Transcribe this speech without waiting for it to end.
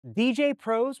DJay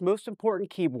Pro's most important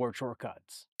keyboard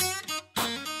shortcuts.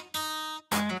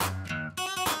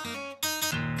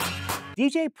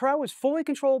 DJay Pro is fully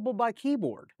controllable by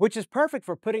keyboard, which is perfect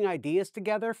for putting ideas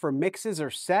together for mixes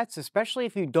or sets, especially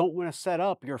if you don't want to set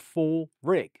up your full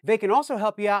rig. They can also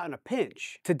help you out in a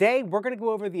pinch. Today, we're going to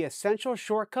go over the essential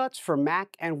shortcuts for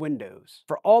Mac and Windows.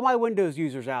 For all my Windows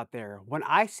users out there, when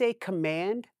I say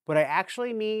Command, what I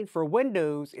actually mean for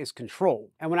Windows is Control.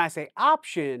 And when I say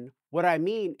Option, what I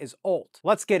mean is Alt.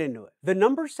 Let's get into it. The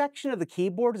numbers section of the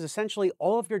keyboard is essentially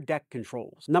all of your deck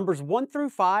controls. Numbers 1 through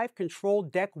 5 control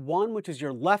deck 1, which is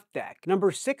your left deck.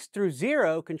 Numbers 6 through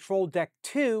 0 control deck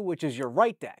 2, which is your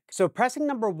right deck. So pressing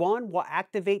number 1 will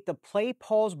activate the play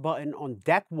pause button on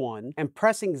deck 1, and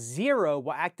pressing 0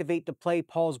 will activate the play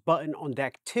pause button on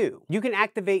deck 2. You can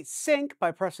activate sync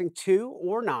by pressing 2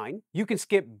 or 9. You can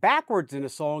skip backwards in a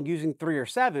song using 3 or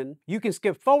 7. You can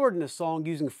skip forward in a song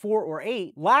using 4 or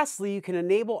 8. Lastly, you can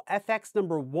enable FX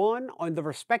number 1 on the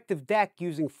respective deck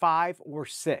using 5 or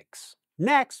 6.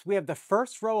 Next, we have the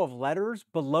first row of letters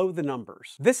below the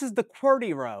numbers. This is the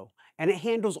QWERTY row, and it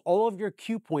handles all of your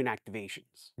cue point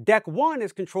activations. Deck 1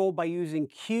 is controlled by using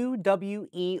Q, W,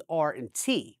 E, R, and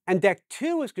T, and Deck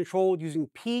 2 is controlled using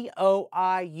P, O,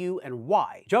 I, U, and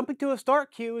Y. Jumping to a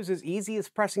start cue is as easy as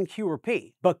pressing Q or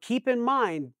P, but keep in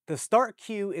mind, the start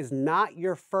cue is not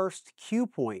your first cue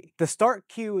point. The start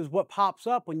cue is what pops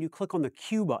up when you click on the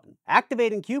Q button.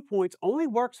 Activating cue points only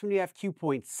works when you have cue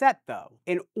points set though.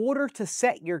 In order to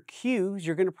set your cues,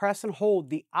 you're going to press and hold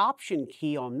the Option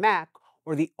key on Mac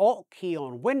or the Alt key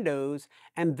on Windows,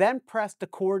 and then press the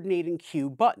coordinating cue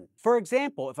button. For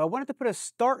example, if I wanted to put a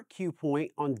start cue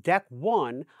point on deck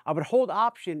 1, I would hold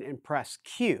Option and press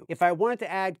Q. If I wanted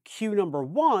to add cue number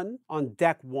 1 on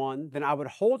deck 1, then I would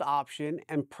hold Option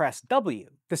and press W.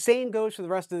 The same goes for the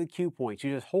rest of the cue points.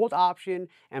 You just hold Option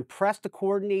and press the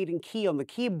coordinating key on the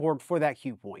keyboard for that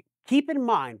cue point. Keep in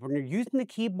mind, when you're using the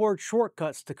keyboard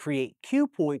shortcuts to create cue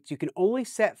points, you can only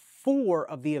set 4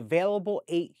 of the available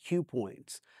 8 cue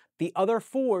points. The other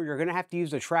 4, you're going to have to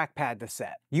use a trackpad to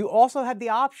set. You also have the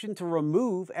option to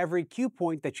remove every cue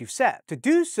point that you've set. To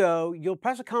do so, you'll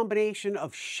press a combination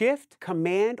of Shift,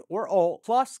 Command, or Alt,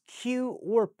 plus Q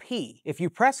or P. If you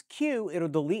press Q, it'll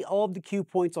delete all of the cue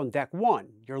points on deck 1,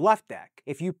 your left deck.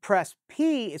 If you press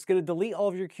P, it's going to delete all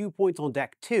of your cue points on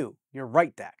deck 2, your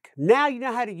right deck. Now you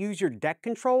know how to use your deck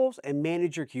controls and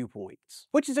manage your cue points,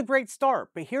 which is a great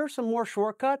start, but here are some more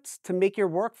shortcuts to make your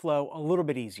workflow a little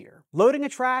bit easier. Loading a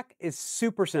track is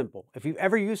super simple. If you've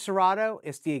ever used Serato,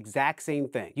 it's the exact same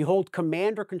thing. You hold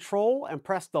Command or Control and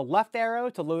press the left arrow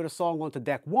to load a song onto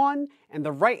deck 1 and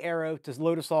the right arrow to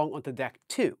load a song onto deck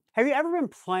 2. Have you ever been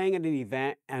playing at an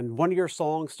event and one of your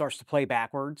songs starts to play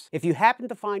backwards? If you happen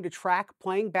to find a track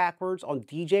playing backwards on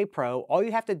DJay Pro, all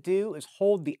you have to do is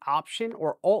hold the Option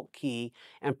or Alt key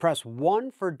and press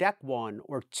 1 for deck 1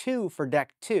 or 2 for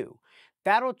deck 2.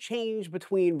 That'll change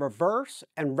between reverse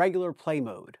and regular play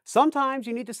mode. Sometimes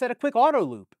you need to set a quick auto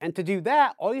loop, and to do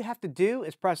that, all you have to do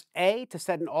is press A to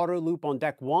set an auto loop on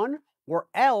deck 1, or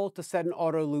L to set an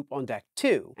auto loop on deck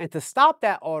 2. And to stop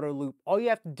that auto loop, all you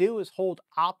have to do is hold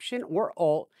Option or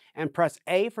Alt and press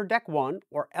A for deck 1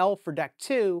 or L for deck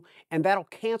 2, and that'll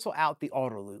cancel out the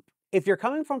auto loop. If you're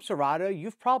coming from Serato,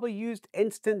 you've probably used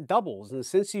instant doubles, and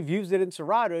since you've used it in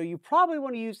Serato, you probably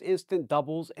want to use instant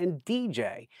doubles in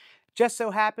DJay. Just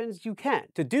so happens you can.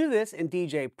 To do this in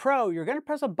DJay Pro, you're going to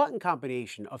press a button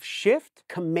combination of Shift,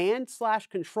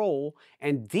 Command/Control,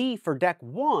 and D for deck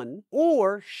 1,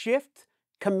 or Shift,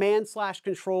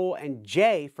 Command/Control, and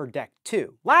J for deck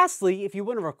 2. Lastly, if you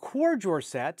want to record your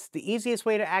sets, the easiest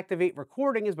way to activate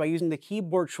recording is by using the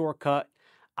keyboard shortcut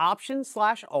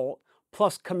Option/Alt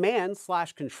plus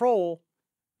Command/Control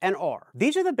and R.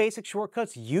 These are the basic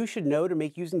shortcuts you should know to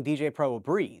make using DJay Pro a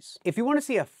breeze. If you want to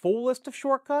see a full list of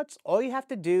shortcuts, all you have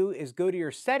to do is go to your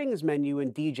settings menu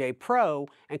in DJay Pro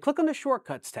and click on the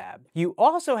shortcuts tab. You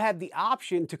also have the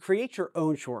option to create your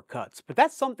own shortcuts, but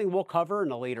that's something we'll cover in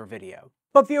a later video.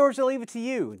 But viewers, I'll leave it to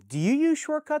you. Do you use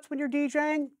shortcuts when you're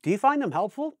DJing? Do you find them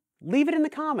helpful? Leave it in the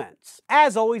comments.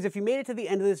 As always, if you made it to the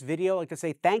end of this video, I'd like to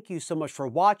say thank you so much for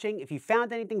watching. If you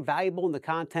found anything valuable in the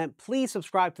content, please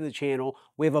subscribe to the channel.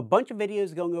 We have a bunch of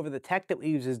videos going over the tech that we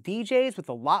use as DJs, with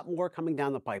a lot more coming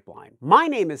down the pipeline. My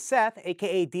name is Seth,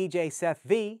 aka DJ Seth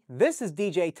V. This is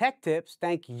DJ Tech Tips.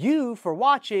 Thank you for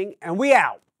watching, and we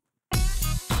out.